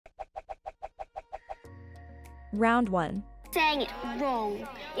Round 1. Saying it wrong.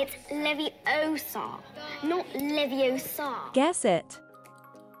 It's Leviosa, not Leviosa. Guess it.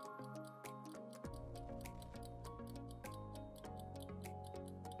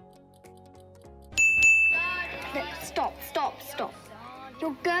 Look, stop.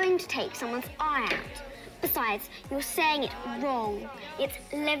 You're going to take someone's eye out. Besides, you're saying it wrong. It's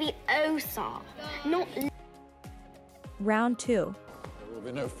Leviosa, not Round 2. There will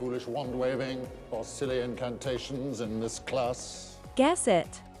be no foolish wand-waving or silly incantations in this class. Guess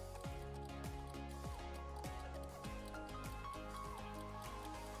it.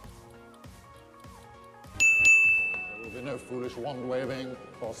 There will be no foolish wand-waving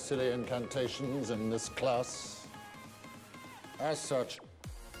or silly incantations in this class. As such,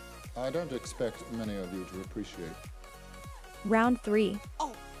 I don't expect many of you to appreciate. Round 3.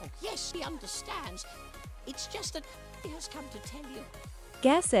 Oh, yes, he understands. It's just that he has come to tell you.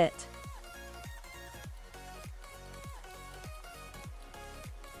 Guess it.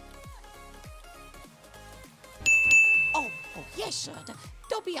 Oh, yes, sir.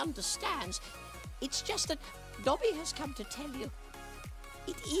 Dobby understands. It's just that Dobby has come to tell you.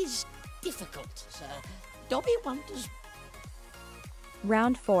 It is difficult, sir. Dobby wonders.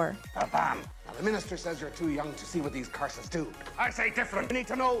 Round 4. Bam! Now, the minister says you're too young to see what these curses do. I say different. You need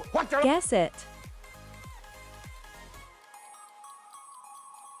to know what you're... Guess it.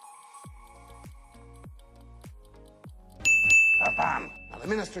 Bam! Now, the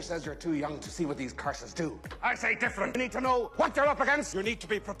minister says you're too young to see what these curses do. I say different. You need to know what you're up against. You need to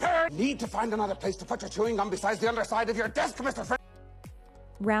be prepared. You need to find another place to put your chewing gum besides the underside of your desk, Mr. Friend.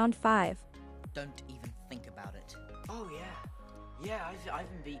 Round 5. Don't even think about it. Oh, yeah. Yeah, I've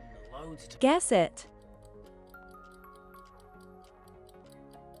been beaten loads of times. Guess it.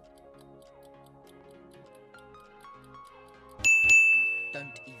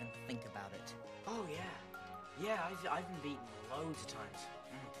 Don't even think about it. Oh, yeah. Yeah, I've been beaten loads of times.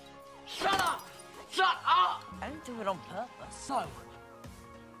 Shut up! Shut up! I didn't do it on purpose. So?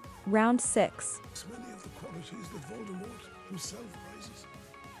 Round 6. Many of the qualities that Voldemort himself prizes.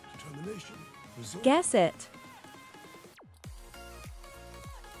 Determination, resolve. Guess it.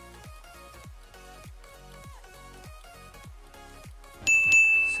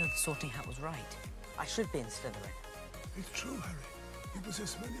 So the Sorting Hat was right. I should be in Slytherin. It's true, Harry. You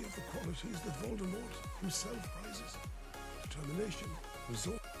possess many of the qualities that Voldemort himself prizes. Determination,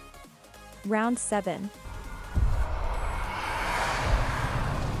 resolve. Round 7.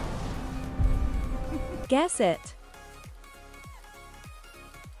 Guess it.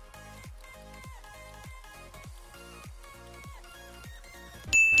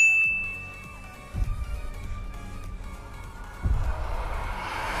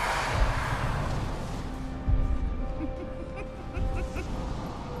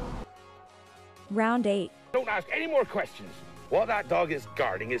 Round 8. Don't ask any more questions. What that dog is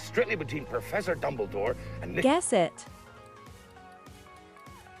guarding is strictly between Professor Dumbledore and... Guess it.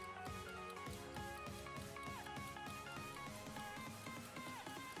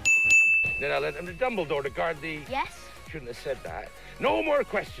 Then I'll let Dumbledore to guard the... Yes? Shouldn't have said that. No more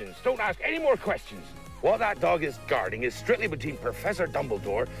questions. Don't ask any more questions. What that dog is guarding is strictly between Professor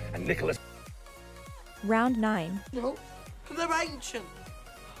Dumbledore and Nicholas... Round 9. No, they're ancient.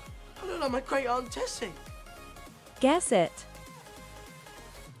 I don't know, my great Aunt Tessie. Guess it.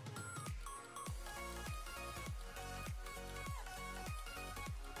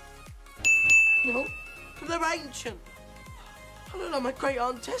 No, they're ancient. I don't know, my great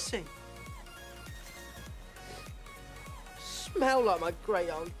Aunt Tessie. Smell like my great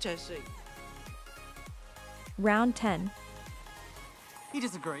Aunt Tessie. Round 10. He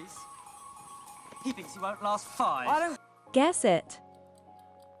disagrees. He thinks he won't last 5. I don't... Guess it.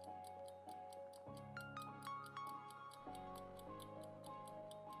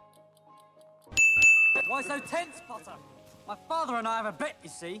 Why so tense, Potter? My father and I have a bet, you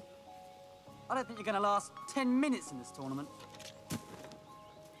see. I don't think you're going to last 10 minutes in this tournament.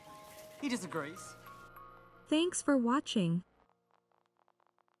 He disagrees. Thanks for watching.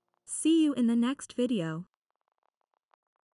 See you in the next video.